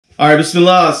Alright,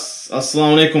 Bismillah,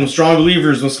 Assalamu alaikum, strong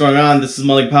believers, what's going on? This is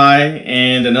Malik Pai,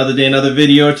 and another day, another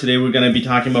video. Today we're going to be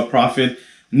talking about Prophet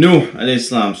Nuh alayhi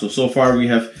salam. So far we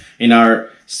have, in our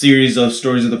series of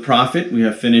stories of the Prophet, we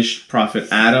have finished Prophet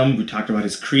Adam. We talked about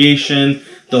his creation,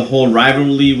 the whole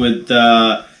rivalry with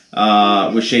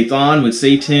Shaitan, with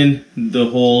Satan, the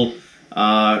whole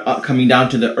coming down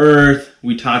to the earth.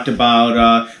 We talked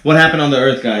about what happened on the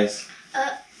earth, guys.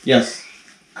 Yes.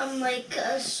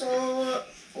 So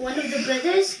one of the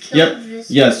brothers killed this.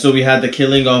 Yes, so we had the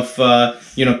killing of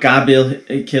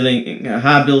Qabil killing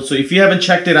Habil. So if you haven't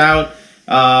checked it out,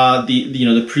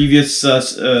 the previous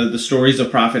the stories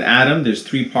of Prophet Adam, there's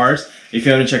 3 parts. If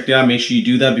you haven't checked it out, make sure you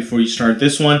do that before you start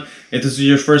this one. If this is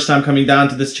your first time coming down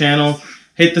to this channel,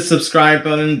 hit the subscribe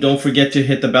button. Don't forget to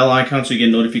hit the bell icon so you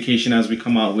get notification as we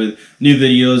come out with new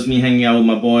videos, me hanging out with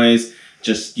my boys,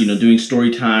 just doing story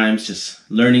times, just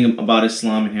learning about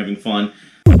Islam and having fun.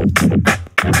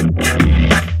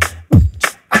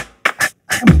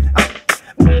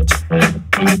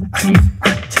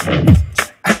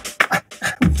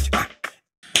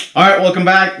 Alright, welcome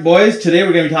back, boys. Today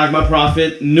we're going to be talking about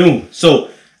Prophet Nuh. So,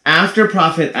 after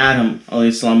Prophet Adam,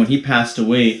 alayhi salam, when he passed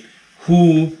away,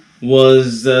 who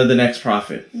was the next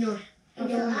prophet? Noah.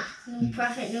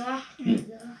 Prophet Noah.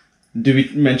 Did we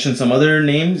mention some other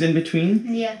names in between?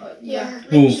 Yeah.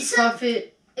 Who?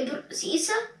 Prophet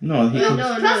Isa? No,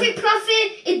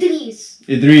 Prophet Idris.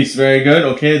 Idris, very good.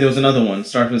 Okay, there was another one.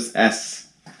 Start with S.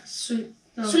 Suleiman?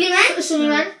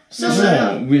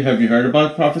 No. Have you heard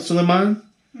about Prophet Suleiman?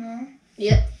 No.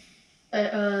 Yeah.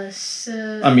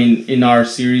 I mean, in our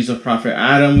series of Prophet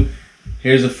Adam,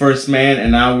 here's the first man,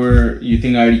 and now you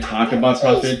think I already talked about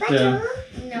Prophet?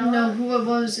 No, who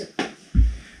was it?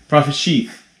 Prophet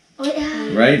Sheeth. Oh,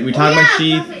 yeah. Right? We talked about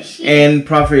Sheeth and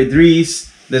Prophet Idris.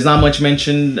 There's not much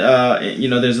mentioned,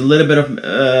 there's a little bit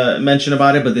of mention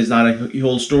about it, but there's not a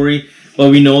whole story. But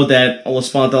we know that Allah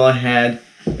subhanahu wa ta'ala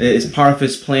as part of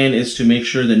his plan is to make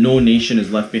sure that no nation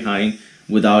is left behind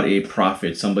without a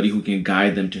prophet, somebody who can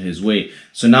guide them to his way.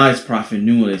 So now it's Prophet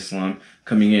Nuh alayhi salam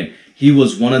coming in. He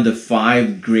was one of the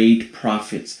 5 great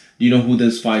prophets. Do you know who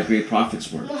those 5 great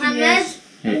prophets were? Muhammad.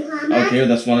 Hey, okay,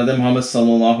 that's one of them. Muhammad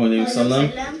sallallahu alayhi wa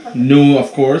sallam. Nuh,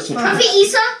 of course. Prophet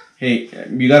Isa. Hey,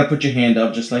 you gotta put your hand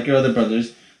up just like your other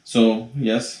brothers. So,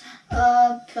 yes.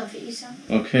 Prophet Isa.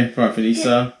 Okay, Prophet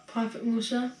Isa. Prophet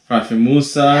Musa. Prophet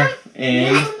Musa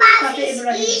and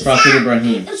Prophet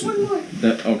Ibrahim. There's one more.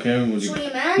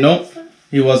 Suleiman? Nope,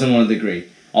 he wasn't one of the great.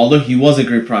 Although he was a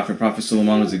great prophet, Prophet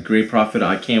Suleiman was a great prophet.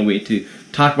 I can't wait to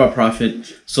talk about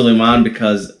Prophet Suleiman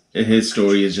because his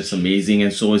story is just amazing,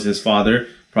 and so is his father,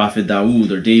 Prophet Dawood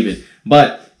or David.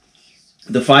 But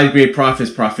the 5 great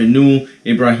prophets, Prophet Nuh,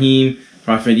 Ibrahim,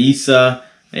 Prophet Isa,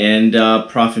 and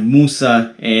Prophet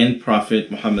Musa, and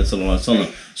Prophet Muhammad sallallahu alaihi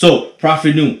wasallam. So,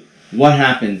 Prophet Nuh, what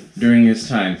happened during his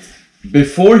time?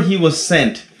 Before he was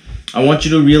sent, I want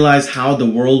you to realize how the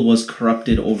world was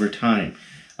corrupted over time.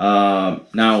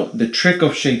 Now, the trick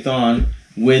of Shaitan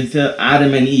with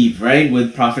Adam and Eve, right?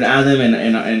 With Prophet Adam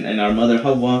and our mother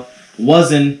Hawa,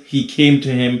 wasn't he came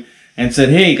to him and said,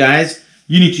 hey guys,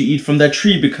 you need to eat from that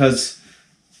tree because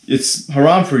it's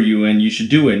haram for you and you should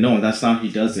do it. No, that's not how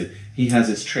he does it. He has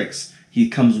his tricks. He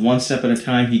comes one step at a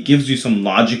time. He gives you some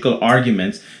logical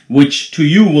arguments, which to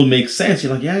you will make sense.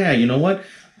 You're like, yeah, you know what?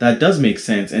 That does make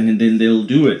sense. And then they'll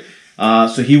do it.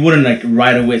 So he wouldn't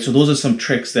right away. So those are some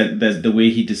tricks that the way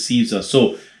he deceives us.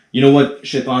 So you know what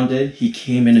Shaitan did? He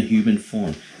came in a human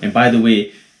form. And by the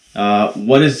way,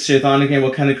 what is Shaitan again?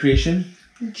 What kind of creation?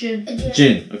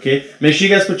 Jinn. Okay. Make sure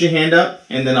you guys put your hand up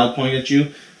and then I'll point at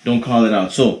you. Don't call it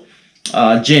out. So,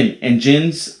 jinn. And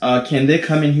jinns, can they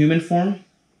come in human form?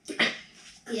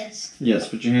 Yes. Yes.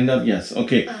 Put your hand up. Yes.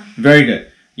 Okay. Very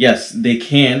good. Yes, they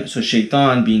can. So,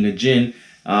 Shaitan being a jinn,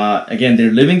 again,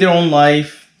 they're living their own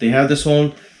life. They have this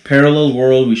whole parallel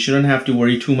world. We shouldn't have to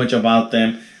worry too much about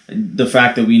them. The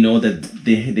fact that we know that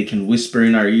they can whisper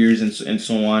in our ears and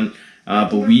so on.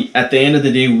 But at the end of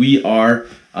the day, we are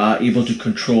able to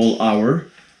control our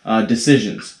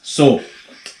decisions. So,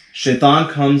 Shaitan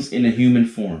comes in a human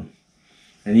form.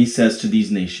 And he says to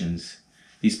these nations,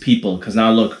 these people, because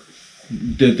now look,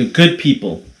 the good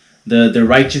people, the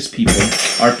righteous people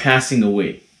are passing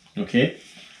away. Okay?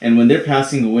 And when they're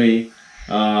passing away,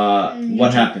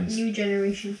 what happens? New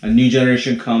generation. A new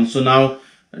generation comes. So now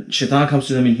Shaitan comes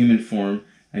to them in human form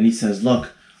and he says,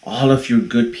 look, all of your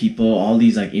good people, all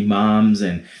these like imams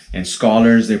and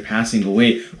scholars, they're passing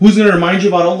away. Who's going to remind you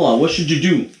about Allah? What should you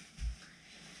do?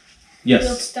 Yes.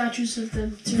 Build statues of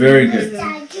them. Very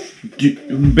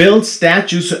good. Build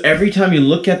statues so every time you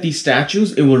look at these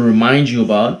statues, it will remind you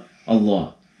about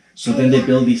Allah. So then they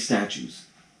build these statues.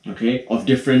 okay, of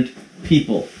different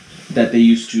people that they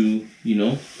used to, you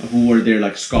know, who were there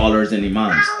like scholars and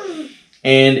imams.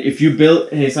 And if you build,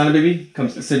 hey, Sana baby, come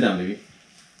sit down, baby.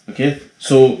 Okay,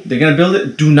 so they're gonna build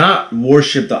it. Do not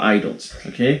worship the idols.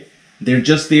 Okay, they're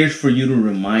just there for you to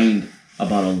remind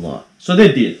about Allah. So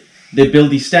they did. They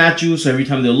built these statues. So every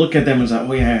time they look at them, it's like,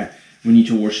 oh yeah, we need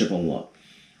to worship Allah.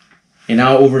 And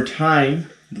now over time,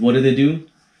 what did they do?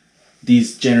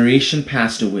 These generation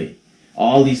passed away.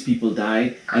 All these people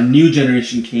died. A new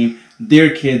generation came.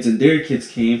 Their kids and their kids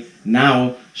came.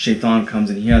 Now Shaitan comes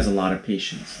and he has a lot of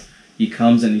patience. He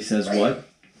comes and he says what?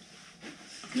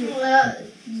 Well,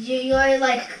 you're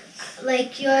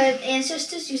like your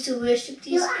ancestors used to worship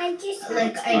these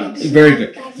like idols. Very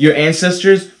good. Your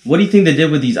ancestors, what do you think they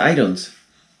did with these idols?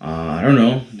 I don't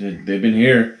know. They've been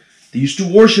here. They used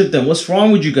to worship them. What's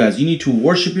wrong with you guys? You need to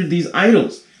worship these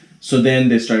idols. So then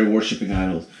they started worshiping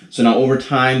idols. So now over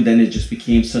time, then it just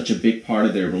became such a big part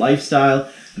of their lifestyle.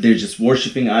 They're just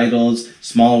worshiping idols,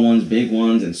 small ones, big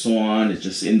ones, and so on. It's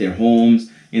just in their homes,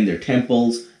 in their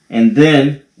temples. And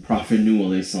then Prophet Nuh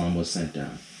alayhi salam was sent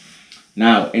down.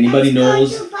 Now, anybody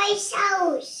knows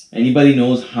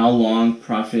how long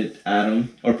Prophet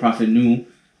Adam or Prophet Nuh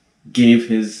gave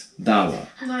his dawah?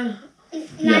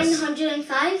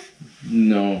 905?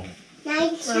 No.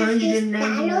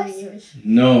 199 years.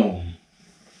 No.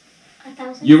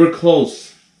 1,000? You were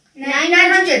close.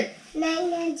 900.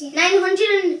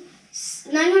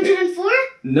 904?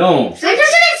 No.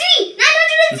 903!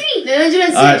 903!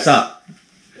 906. Alright, stop.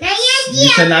 You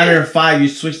said 905, you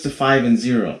switched to 5 and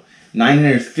 0.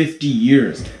 950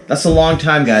 years. That's a long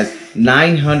time, guys.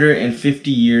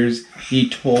 950 years he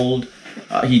told,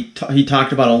 he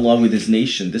talked about Allah with his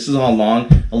nation. This is how long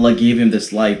Allah gave him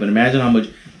this life. But imagine how much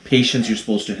patience you're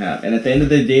supposed to have. And at the end of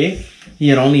the day, he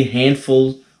had only a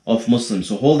handful of Muslims.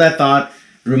 So hold that thought.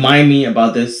 Remind me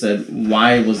about this.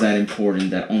 Why was that important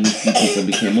that only few people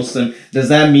became Muslim? Does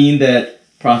that mean that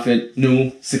Prophet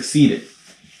Nuh succeeded?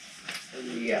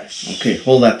 Yes. Okay,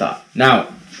 hold that thought. Now,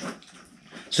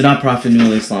 so now Prophet Nuh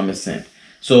alayhi salam is sent.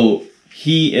 So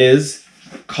he is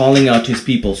calling out to his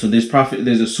people. So there's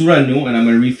a surah Nuh, and I'm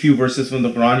going to read a few verses from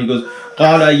the Quran. He goes,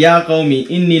 قَالَ يَا قَوْمِ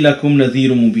إِنِّي لَكُمْ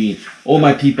نَذِيرٌ مُبِينٌ. Oh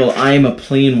my people, I am a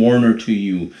plain warner to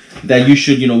you. That you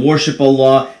should, worship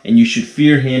Allah, and you should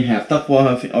fear Him, have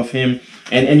taqwa of Him,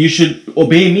 and you should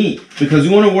obey me. Because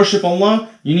you want to worship Allah,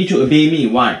 you need to obey me.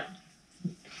 Why?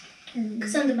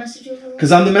 Because I'm the messenger of Allah.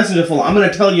 Because I'm the messenger of Allah. I'm going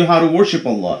to tell you how to worship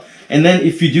Allah. And then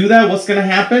if you do that, what's going to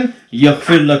happen?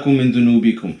 يَغْفِرْ لَكُم مِّن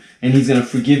ذُنُوبِكُم. And He's going to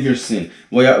forgive your sin.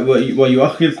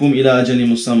 وَيُؤَخِّرْكُم إِلَىٰ أَجَلٍ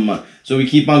مُّسَمًّى. So we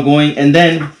keep on going. And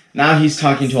then, now He's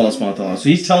talking to Allah subhanahu wa ta'ala. So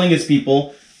He's telling His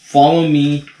people, follow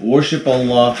me, worship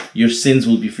Allah, your sins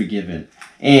will be forgiven.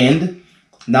 And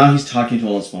now He's talking to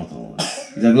Allah subhanahu wa ta'ala.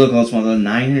 He's like, look, Allah subhanahu wa ta'ala,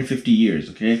 950 years,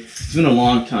 okay? It's been a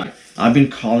long time. I've been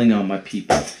calling out my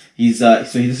people. So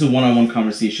this is a one-on-one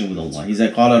conversation with Allah. He's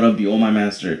like, قَالَ رَبِّي, O my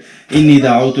master, إِنِّي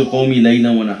دَعَوْتُ قَوْمِي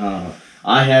لَيْلًا وَنَهَارًا.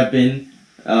 I have been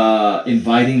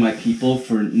inviting my people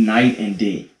for night and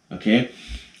day. Okay?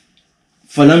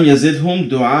 فَلَمْ يَزِدْهُمْ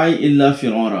دُعَاءِ إِلَّا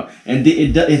فِرَارًا. And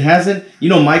it hasn't,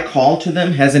 my call to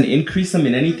them hasn't increased them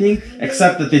in anything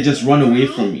except that they just run away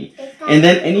from me. And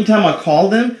then anytime I call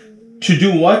them to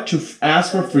do what? To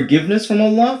ask for forgiveness from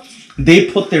Allah, they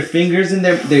put their fingers in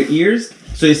their ears.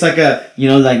 So it's like like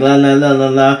la la la la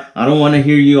la. I don't want to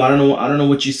hear you. I don't know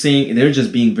what you're saying. They're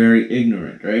just being very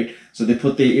ignorant, right? So they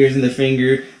put their ears in their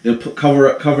finger. They'll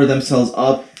cover themselves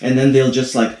up, and then they'll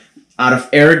just out of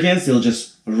arrogance, they'll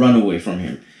just run away from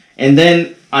Him. And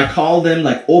then I call them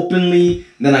openly.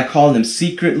 Then I call them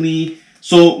secretly.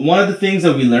 So one of the things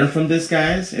that we learn from this,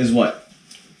 guys, is what?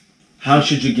 How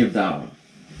should you give da'wah?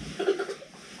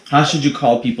 How should you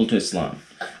call people to Islam?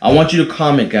 I want you to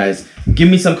comment, guys. Give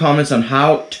me some comments on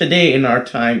how today in our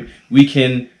time we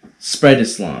can spread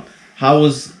Islam. How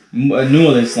was Nuh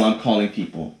alayhi salam calling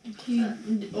people?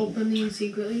 Openly and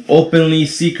secretly? Openly,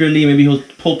 secretly. Maybe he'll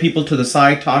pull people to the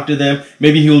side, talk to them.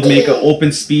 Maybe he'll make an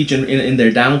open speech in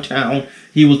their downtown.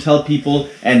 He will tell people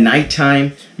at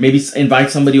nighttime, maybe invite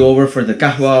somebody over for the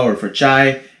kahwa or for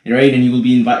chai. Right, and he will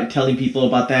be telling people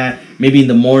about that. Maybe in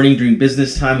the morning during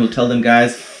business time, he'll tell them,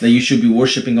 guys, that you should be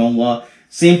worshiping Allah.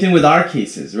 Same thing with our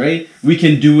cases, right? We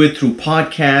can do it through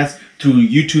podcasts, through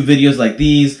YouTube videos like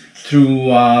these,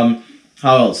 through how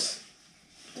else?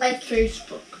 Like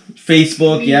Facebook.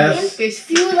 Facebook, yes. Through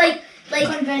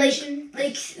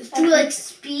through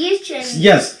speech and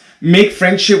yes. Make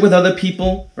friendship with other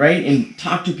people, right? And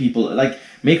talk to people.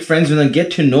 Make friends with them,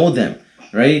 get to know them,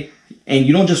 right? And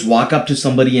you don't just walk up to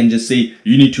somebody and just say,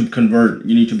 you need to convert,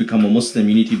 you need to become a Muslim,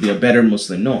 you need to be a better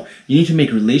Muslim. No, you need to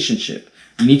make relationship.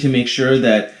 You need to make sure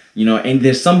that and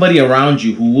there's somebody around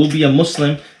you who will be a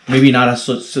Muslim, maybe not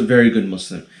a very good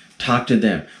Muslim. Talk to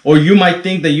them. Or you might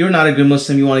think that you're not a good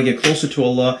Muslim, you want to get closer to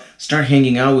Allah, start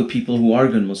hanging out with people who are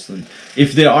good Muslims.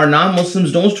 If there are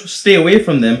non-Muslims, don't stay away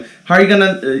from them. How are you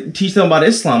going to teach them about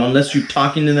Islam unless you're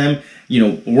talking to them,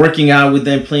 working out with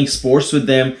them, playing sports with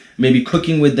them, maybe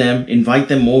cooking with them, invite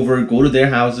them over, go to their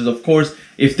houses. Of course,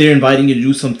 if they're inviting you to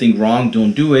do something wrong,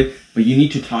 don't do it, but you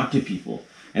need to talk to people.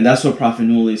 And that's what Prophet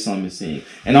Nuh is saying.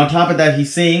 And on top of that,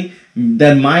 he's saying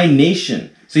that my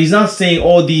nation, so he's not saying,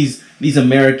 oh, these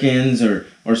Americans or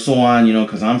so on,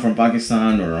 because I'm from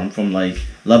Pakistan or I'm from like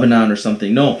Lebanon or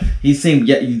something. No, he's saying,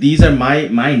 yeah, these are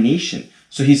my nation.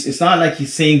 So it's not like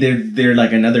he's saying they're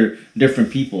like another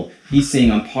different people. He's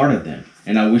saying I'm part of them,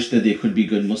 and I wish that they could be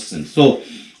good Muslims. So,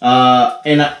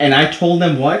 and I told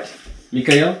them what,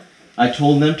 Mikhail? I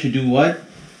told them to do what?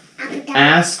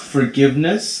 Ask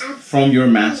forgiveness from your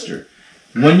master.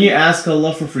 When you ask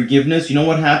Allah for forgiveness, you know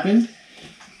what happened?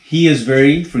 He is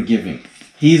very forgiving.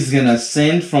 He's gonna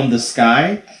send from the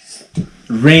sky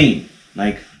rain,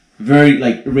 like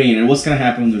rain. And what's gonna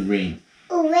happen with rain?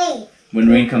 Rain. When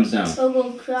rain comes down,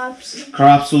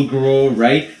 crops will grow,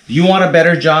 right? You want a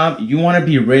better job? You want to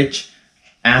be rich?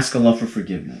 Ask Allah for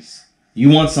forgiveness. You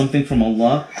want something from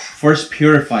Allah? First,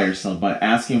 purify yourself by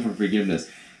asking for forgiveness.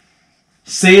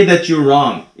 Say that you're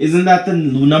wrong. Isn't that the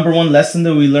number one lesson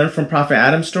that we learned from Prophet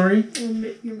Adam's story?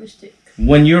 Admit your mistake.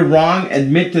 When you're wrong,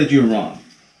 admit that you're wrong.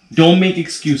 Don't make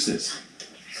excuses.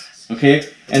 Okay?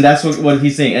 And that's what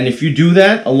he's saying. And if you do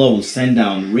that, Allah will send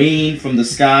down rain from the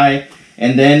sky.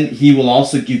 And then He will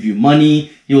also give you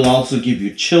money. He will also give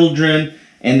you children.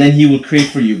 And then He will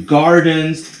create for you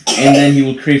gardens. And then He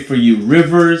will create for you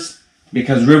rivers.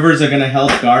 Because rivers are going to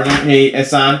help garden. Hey,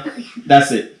 Ehsan,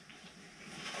 that's it.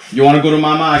 You want to go to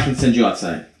Mama? I can send you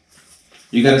outside.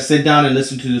 You got to sit down and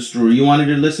listen to the story. You wanted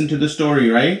to listen to the story,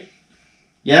 right?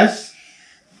 Yes?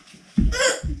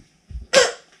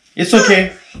 It's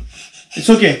okay. It's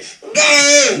okay.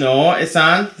 No,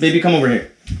 Ehsan, baby, come over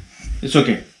here. It's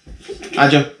okay.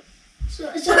 Ajo.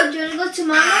 So do you want to go to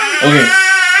Mama? Okay.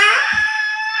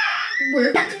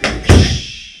 Where?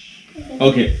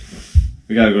 Okay.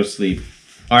 We gotta go to sleep.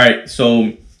 Alright,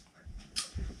 so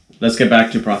let's get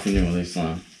back to Prophet Nuh alayhi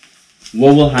salam.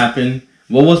 What will happen?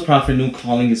 What was Prophet Nuh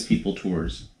calling his people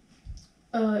towards?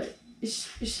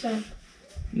 Islam.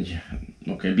 Yeah.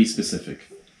 Okay, be specific.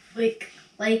 Like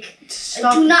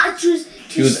Stop. do not choose.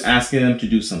 He was asking them to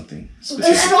do something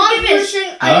specific. Stop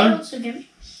pushing idols to him.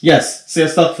 Yes, say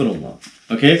astaghfirullah.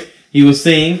 Okay? He was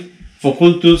saying,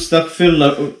 فَقُلْتُ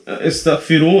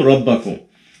اسْتَغْفِرُوا رَبَّكُمْ.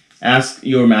 Ask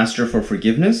your master for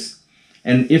forgiveness.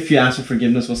 And if you ask for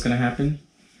forgiveness, what's going to happen?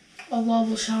 Allah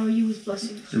will shower you with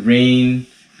blessings. Rain.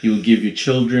 He will give you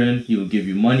children. He will give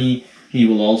you money. He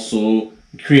will also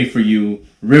create for you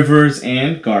rivers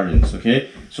and gardens. Okay?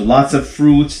 So lots of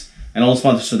fruits and all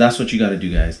sponsors. So that's what you got to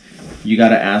do, guys. You got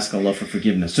to ask Allah for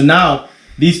forgiveness. So now,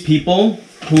 these people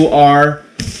who are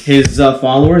his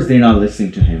followers, they're not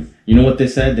listening to him. You know what they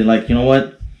said? They're like, you know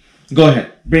what? Go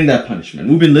ahead. Bring that punishment.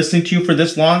 We've been listening to you for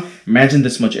this long. Imagine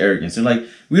this much arrogance. They're like,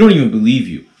 we don't even believe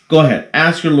you. Go ahead.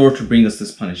 Ask your Lord to bring us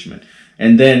this punishment.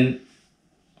 And then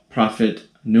Prophet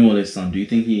Nuh alayhi salam, do you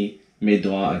think he made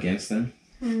dua against them?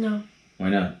 No. Why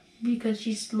not? Because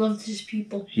he loved his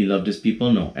people. He loved his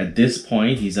people? No. At this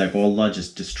point, he's like, oh Allah,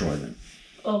 just destroy them.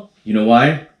 Oh. You know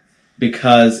why?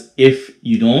 Because if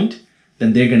you don't,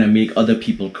 then they're going to make other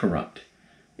people corrupt.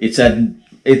 Again,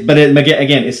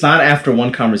 it's not after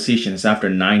one conversation. It's after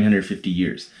 950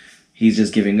 years. He's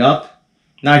just giving up.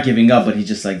 Not giving up, but he's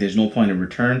just like, there's no point in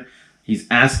return. He's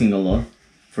asking Allah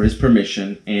for his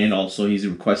permission, and also he's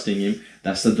requesting him.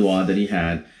 That's the dua that he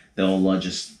had. That Allah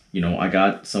just, I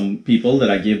got some people that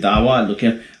I gave dawah. Look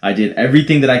at, I did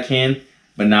everything that I can.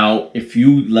 But now, if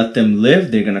you let them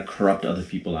live, they're going to corrupt other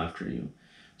people after you.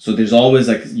 So there's always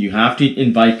you have to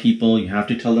invite people, you have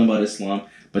to tell them about Islam,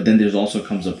 but then there's also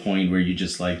comes a point where you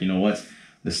just like, you know what,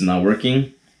 this is not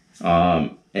working.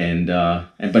 But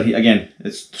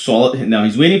it's solid. Now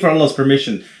he's waiting for Allah's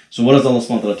permission. So what does Allah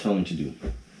subhanahu wa ta'ala tell him to do?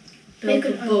 Make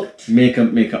a boat. Make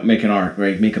an ark,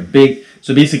 right? Make a big.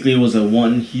 So basically, it was a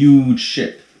one huge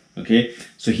ship. Okay,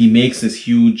 so he makes this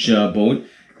huge boat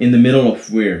in the middle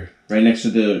of where? Right next to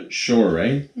the shore,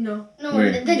 right? No.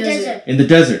 Where? The desert. In the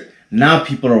desert. Now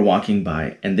people are walking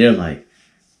by and they're like,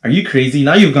 are you crazy?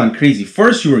 Now you've gone crazy.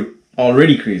 First you were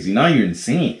already crazy. Now you're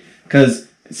insane. Because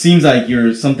it seems like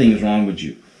something is wrong with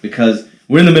you. Because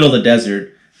we're in the middle of the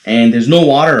desert and there's no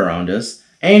water around us.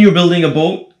 And you're building a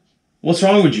boat. What's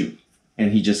wrong with you?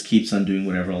 And he just keeps on doing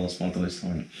whatever Allah subhanahu wa ta'ala is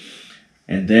telling him.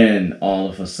 And then all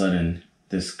of a sudden,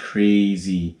 this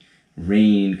crazy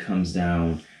rain comes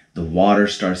down. The water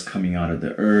starts coming out of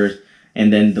the earth.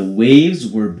 And then the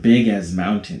waves were big as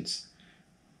mountains.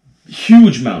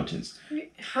 Huge mountains.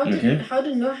 How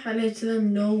did Noah alayhi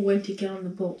know when to get on the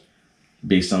boat?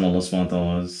 Based on Allah subhanahu wa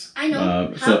ta'ala's... I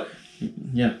know. So,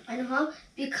 yeah. I know how.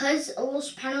 Because Allah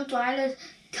subhanahu wa ta'ala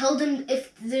told them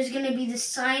if there's going to be this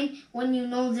sign when you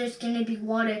know there's going to be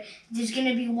water. There's going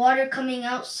to be water coming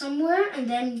out somewhere and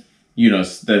then... You know,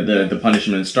 the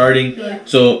punishment is starting. Yeah.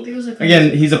 So,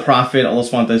 again, he's a prophet. Allah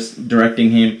subhanahu wa ta'ala is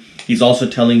directing him. He's also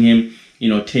telling him, you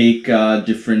know, take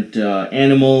different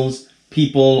animals,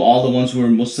 people, all the ones who are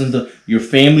Muslims. Your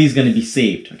family is going to be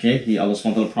saved. Okay? Allah subhanahu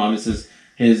wa ta'ala promises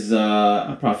his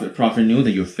prophet knew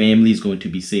that your family is going to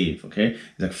be saved. Okay?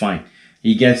 He's like, fine.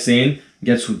 He gets in.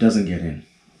 Guess who doesn't get in?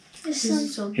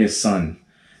 His son. His son.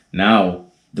 Now,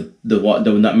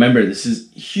 remember, this is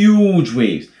huge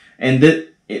waves. And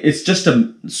it's just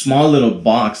a small little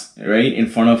box, right, in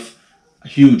front of a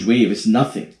huge wave. It's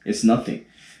nothing. It's nothing.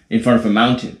 In front of a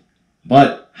mountain.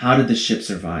 But how did the ship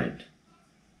survive?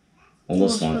 Allah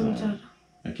subhanahu wa ta'ala.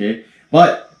 Okay?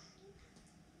 But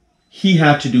he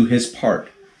had to do his part,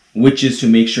 which is to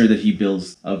make sure that he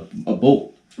builds a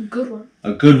boat. A good one.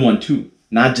 A good one too.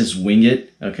 Not just wing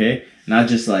it, okay? Not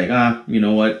just like, you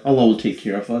know what, Allah will take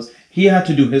care of us. He had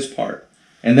to do his part.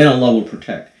 And then Allah will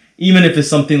protect. Even if it's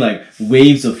something like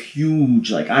waves of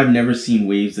huge, like I've never seen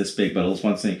waves this big, but I was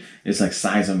once saying it's like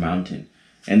size of mountain.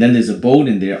 And then there's a boat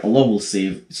in there, Allah will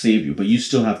save you, but you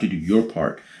still have to do your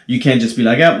part. You can't just be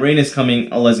like, yeah, rain is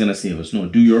coming, Allah is going to save us. No,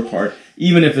 do your part.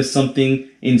 Even if it's something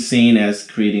insane as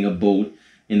creating a boat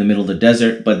in the middle of the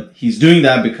desert, but he's doing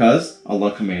that because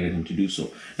Allah commanded him to do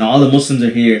so. Now all the Muslims are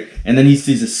here, and then he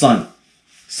sees his son.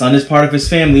 Son is part of his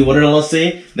family. What did Allah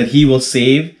say? That he will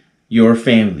save your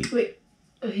family. Wait.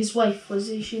 His wife, was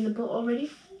she in the boat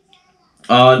already?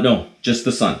 No, just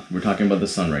the son. We're talking about the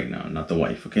son right now, not the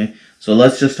wife, okay? So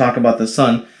let's just talk about the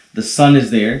son. The son is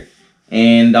there,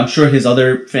 and I'm sure his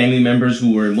other family members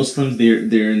who were Muslims,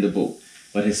 they're in the boat,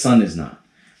 but his son is not.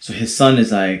 So his son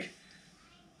is like,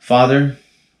 Father,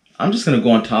 I'm just going to go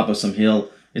on top of some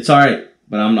hill. It's all right,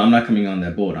 but I'm not coming on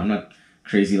that boat. I'm not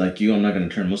crazy like you. I'm not going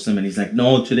to turn Muslim. And he's like,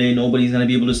 no, today nobody's going to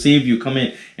be able to save you. Come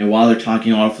in. And while they're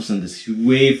talking, all of a sudden this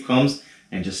wave comes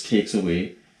and just takes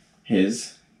away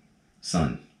his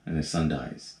son. And his son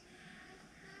dies.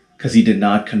 Because he did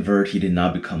not convert. He did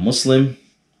not become Muslim.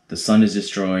 The son is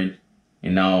destroyed.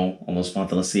 And now Allah subhanahu wa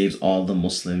ta'ala saves all the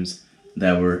Muslims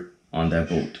that were on that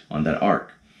boat, on that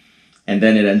ark. And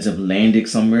then it ends up landing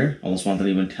somewhere. Allah subhanahu wa ta'ala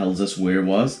even tells us where it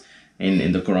was.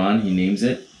 In the Quran, he names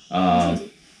it.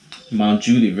 Mount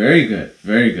Judy. Very good.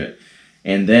 Very good.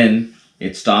 And then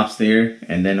it stops there.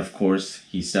 And then, of course,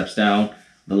 he steps down.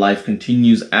 The life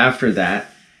continues after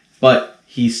that, but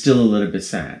he's still a little bit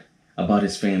sad about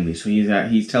his family. So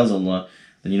he tells Allah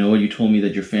that, you know what, you told me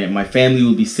that my family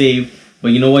will be saved, but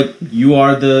you know what, you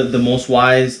are the most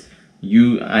wise.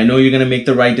 I know you're gonna make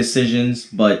the right decisions,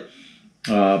 but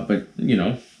you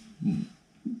know,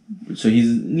 so he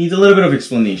needs a little bit of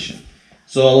explanation.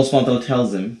 So Allah subhanahu wa ta'ala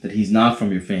tells him that he's not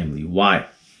from your family. Why?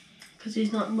 Because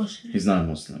he's not Muslim. He's not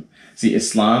Muslim. See,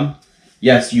 Islam.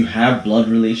 Yes, you have blood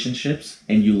relationships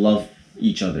and you love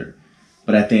each other.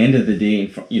 But at the end of the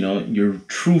day, you know, your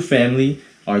true family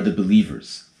are the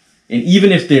believers. And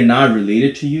even if they're not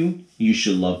related to you, you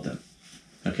should love them.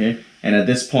 Okay? And at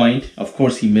this point, of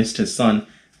course, he missed his son.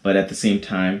 But at the same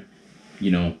time,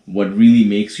 you know, what really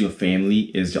makes your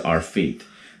family is our faith.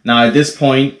 Now, at this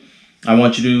point, I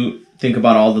want you to think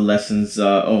about all the lessons.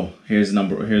 Here's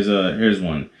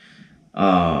one.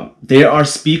 There are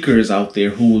speakers out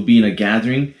there who will be in a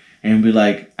gathering and be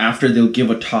like, after they'll give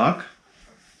a talk,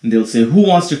 and they'll say, who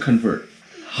wants to convert?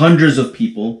 Hundreds of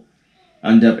people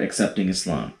end up accepting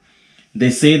Islam. They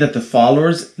say that the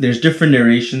followers, there's different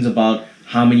narrations about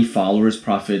how many followers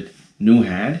Prophet Nuh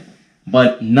had,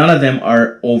 but none of them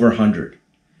are over 100.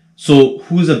 So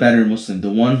who's a better Muslim? The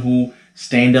one who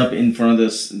stand up in front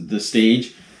of the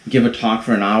stage, give a talk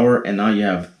for an hour, and now you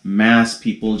have mass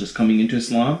people just coming into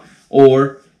Islam,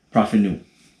 or Prophet Nuh?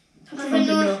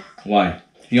 Why?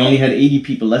 He only had 80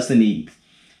 people, less than 80.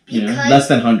 You know, less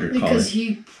than 100. Because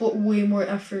he put way more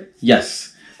effort.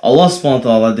 Yes. Allah subhanahu wa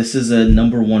ta'ala, this is a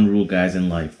number one rule, guys, in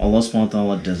life. Allah subhanahu wa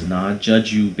ta'ala does not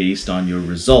judge you based on your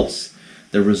results.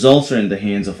 The results are in the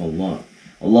hands of Allah.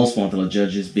 Allah subhanahu wa ta'ala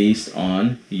judges based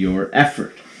on your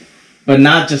effort. But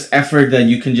not just effort that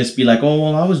you can just be like, oh,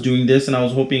 well, I was doing this and I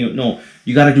was hoping. No,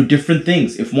 you got to do different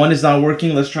things. If one is not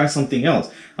working, let's try something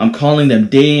else. I'm calling them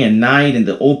day and night in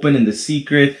the open and the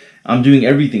secret. I'm doing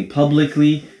everything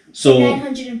publicly. So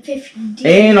 950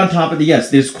 and on top of the, yes,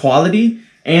 there's quality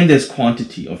and there's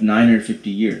quantity of 950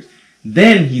 years.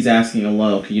 Then he's asking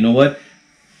Allah, okay, you know what?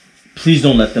 please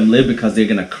don't let them live because they're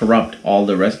going to corrupt all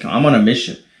the rest. I'm on a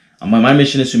mission. My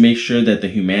mission is to make sure that the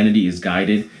humanity is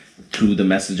guided through the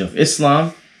message of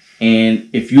Islam. And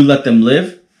if you let them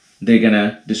live, they're going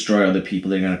to destroy other people.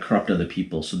 They're going to corrupt other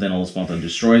people. So then Allah subhanahu wa ta'ala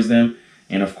destroys them.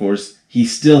 And of course, he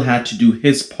still had to do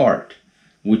his part,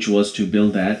 which was to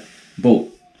build that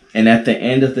boat. And at the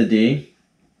end of the day,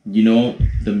 you know,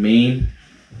 the main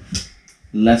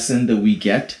lesson that we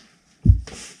get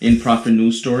in Prophet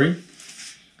Nuh's story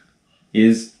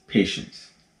is patience.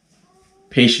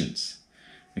 Patience.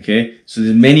 Okay? So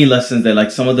there's many lessons that,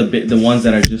 like, some of the ones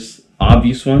that are just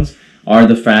obvious ones are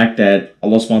the fact that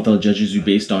Allah subhanahu wa ta'ala judges you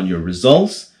based on your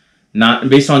results, not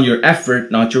based on your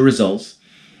effort, not your results.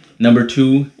 Number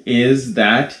 2 is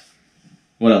that,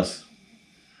 what else?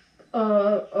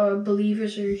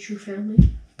 Believers are your true family.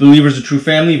 Believers are true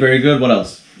family. Very good. What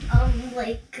else?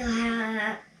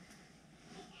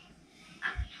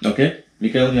 Okay.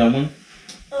 Mikael, you have one?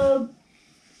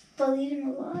 Believe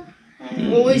in Allah.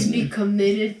 Always be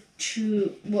committed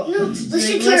to what. No, let's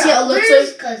listen to say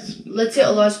let's say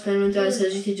Allah subhanahu wa ta'ala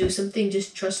says you to do something,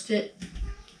 just trust it.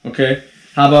 Okay.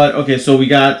 How about, okay, so we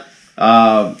got,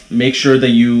 make sure that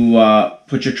you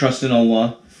put your trust in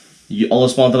Allah. Allah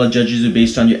subhanahu wa ta'ala judges you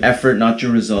based on your effort, not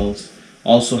your results.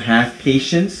 Also have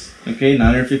patience. Okay,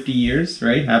 950 years,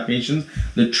 right? Have patience.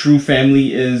 The true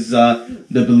family is the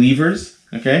believers.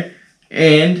 Okay.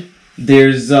 And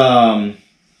there's one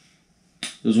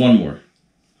more.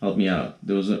 Help me out.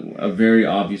 There was a very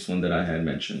obvious one that I had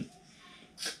mentioned.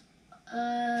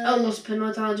 Allah subhanahu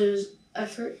wa ta'ala judges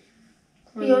effort.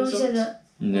 You always said that.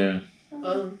 Yeah.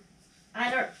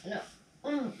 I don't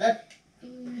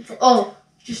know.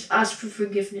 Just ask for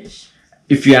forgiveness.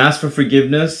 If you ask for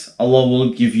forgiveness, Allah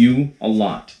will give you a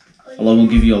lot. Allah will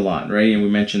give you a lot, right? And we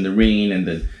mentioned the rain and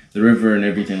the river and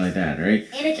everything like that, right?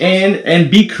 And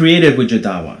be creative with your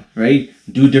da'wah, right?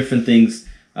 Do different things.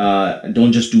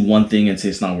 Don't just do one thing and say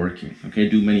it's not working. Okay,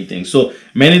 do many things. So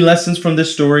many lessons from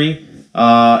this story,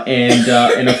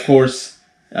 and of course,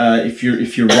 if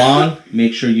you're wrong,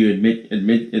 make sure you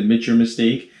admit your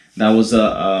mistake. That was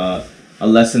a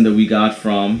lesson that we got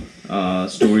from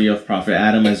story of Prophet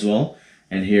Adam as well,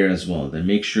 and here as well. Then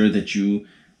make sure that you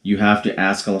have to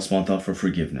ask Allah subhanahu wa ta'ala for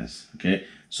forgiveness. Okay,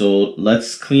 so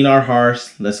let's clean our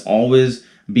hearts. Let's always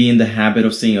be in the habit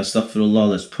of saying astaghfirullah.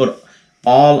 Let's put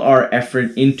all our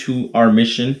effort into our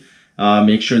mission.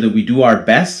 Make sure that we do our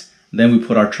best. Then we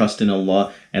put our trust in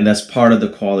Allah, and that's part of the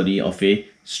quality of a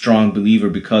strong believer,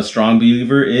 because strong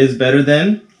believer is better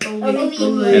than and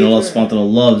Allah subhanahu wa ta'ala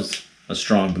loves a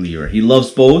strong believer. He loves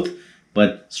both,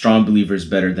 but strong believer is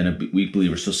better than a weak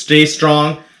believer. So stay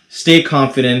strong, stay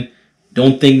confident,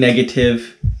 don't think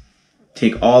negative,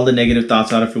 take all the negative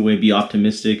thoughts out of your way, be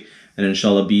optimistic, and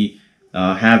inshallah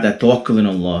have that tawakkul in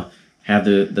Allah, have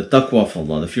the taqwa of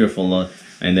Allah, the fear of Allah,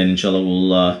 and then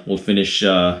inshallah we'll finish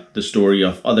the story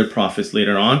of other prophets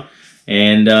later on.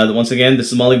 And once again,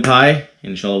 this is Malik Bhai,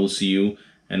 and inshallah we'll see you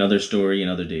another story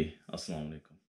another day. Assalamu alaikum.